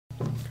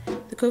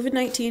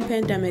COVID-19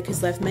 pandemic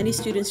has left many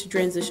students to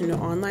transition to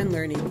online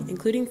learning,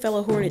 including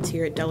fellow Hornets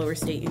here at Delaware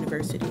State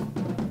University.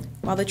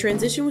 While the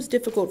transition was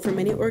difficult for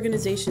many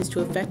organizations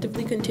to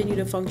effectively continue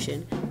to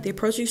function, the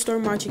Approaching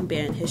Storm Marching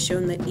Band has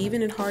shown that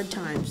even in hard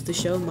times, the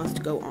show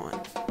must go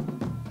on.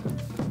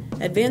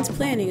 Advanced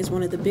planning is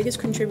one of the biggest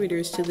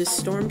contributors to this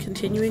storm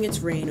continuing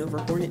its reign over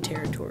Hornet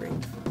territory.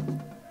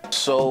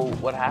 So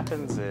what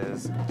happens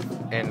is,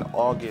 in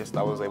August,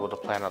 I was able to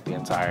plan out the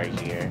entire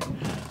year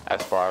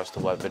as far as to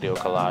what video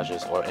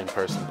collages or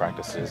in-person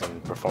practices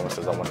and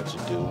performances I wanted to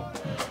do.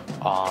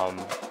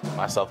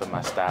 Myself and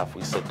my staff,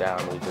 we sit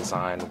down, we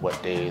design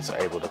what days are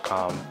able to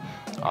come.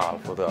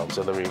 For the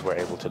auxiliary, we're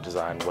able to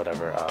design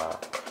whatever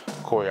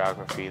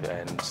choreography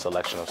and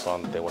selection of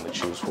songs that they want to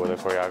choose for their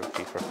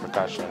choreography. For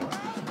percussion,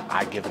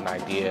 I give an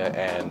idea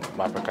and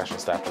my percussion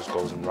staff just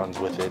goes and runs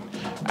with it.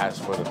 As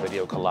for the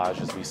video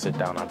collages, we sit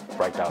down, I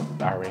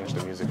arrange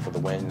the music for the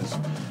winds,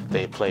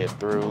 they play it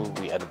through,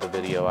 we edit the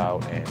video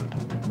out, and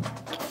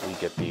we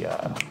get the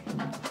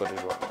footage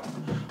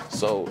rolling.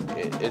 So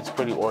it's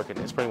pretty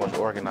much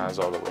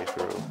organized all the way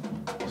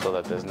through, so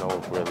that there's no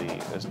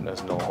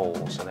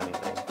holes in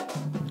anything.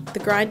 The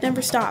grind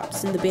never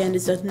stops, and the band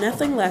has done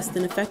nothing less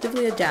than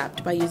effectively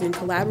adapt by using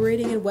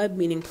collaborating and web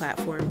meeting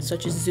platforms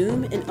such as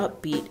Zoom and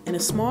Upbeat and a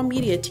small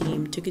media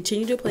team to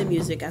continue to play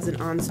music as an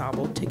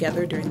ensemble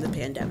together during the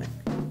pandemic.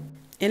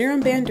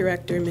 Interim band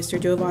director Mr.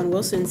 Jovan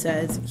Wilson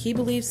says he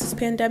believes this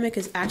pandemic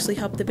has actually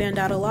helped the band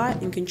out a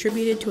lot and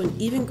contributed to an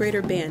even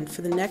greater band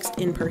for the next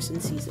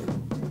in-person season.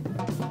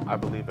 I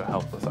believe it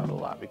helped us out a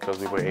lot because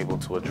we were able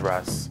to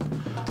address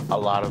a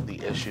lot of the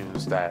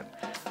issues that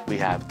we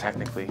have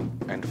technically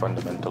and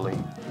fundamentally,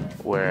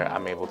 where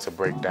I'm able to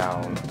break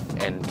down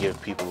and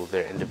give people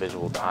their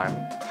individual time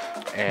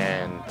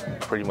and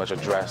pretty much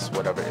address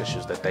whatever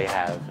issues that they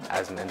have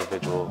as an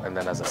individual and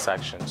then as a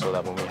section, so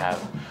that when we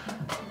have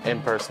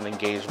in-person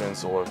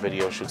engagements or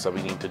video shoots that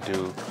we need to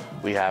do,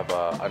 we have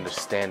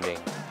understanding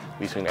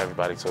between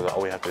everybody, so that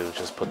all we have to do is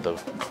just put the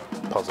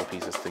puzzle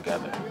pieces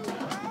together.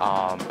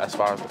 As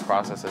far as the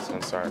process is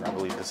concerned, I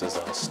believe this is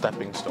a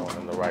stepping stone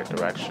in the right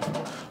direction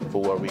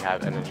for where we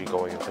have energy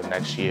going into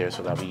next year,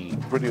 so that we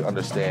really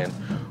understand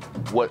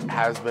what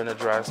has been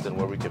addressed and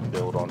where we can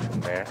build on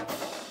from there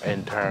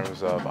in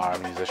terms of our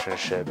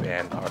musicianship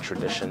and our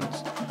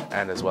traditions,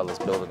 and as well as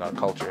building our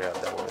culture here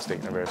at Delaware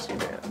State University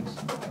bands.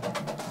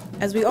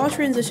 As we all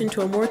transition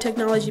to a more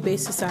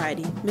technology-based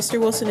society, Mr.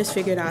 Wilson has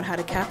figured out how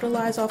to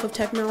capitalize off of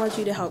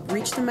technology to help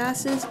reach the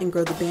masses and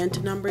grow the band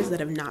to numbers that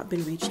have not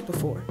been reached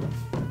before.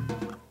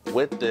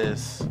 With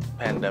this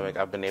pandemic,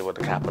 I've been able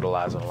to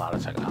capitalize on a lot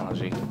of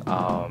technology.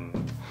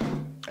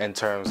 In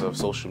terms of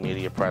social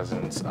media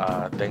presence,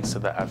 thanks to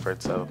the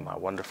efforts of my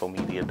wonderful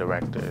media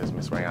directors,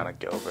 Ms. Rihanna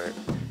Gilbert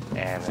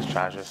and Ms.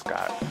 Chaja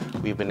Scott,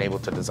 we've been able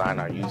to design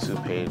our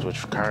YouTube page,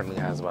 which currently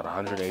has about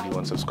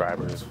 181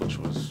 subscribers, which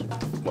was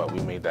we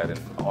made that in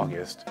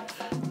August.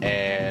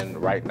 And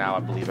right now, I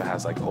believe it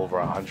has over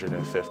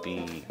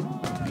 150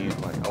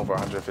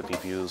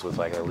 views with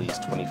at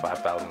least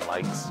 25,000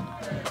 likes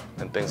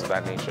and things of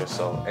that nature.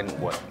 So,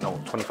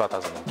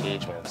 25,000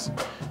 engagements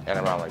and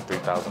around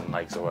 3,000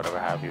 likes or whatever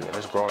have you. And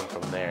it's growing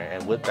from there.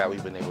 And with that,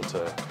 we've been able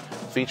to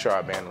feature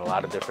our band in a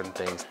lot of different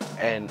things.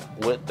 And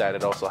with that,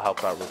 it also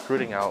helped our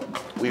recruiting out.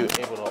 We were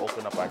able to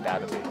open up our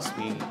database.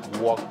 We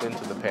walked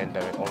into the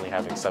pandemic only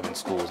having 7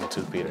 schools and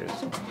 2 theaters.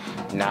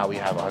 Now we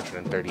have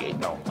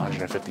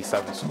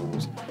 157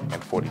 schools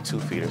and 42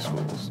 feeder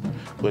schools,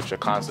 which are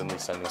constantly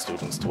sending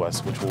students to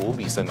us, which will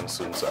be sending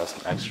students to us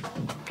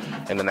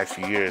in the next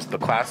few years. The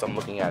class I'm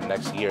looking at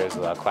next year is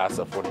a class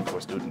of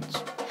 44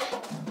 students.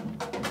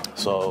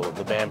 So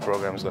the band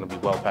program is going to be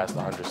well past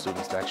 100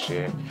 students next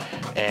year.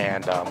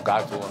 And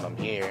God's willing, I'm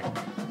here.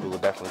 We will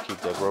definitely keep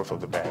the growth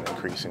of the band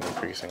increasing.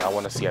 I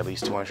want to see at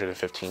least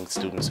 215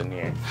 students in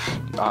here.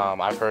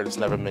 I've heard it's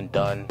never been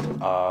done.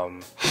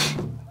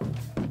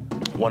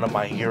 One of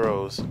my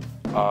heroes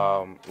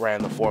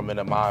ran the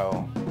 4-minute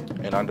mile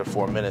in under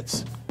 4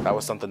 minutes. That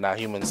was something that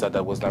humans said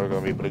that was never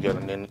going to be able to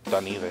get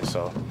done either.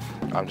 So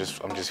I'm just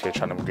here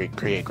trying to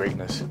create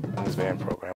greatness in this band program.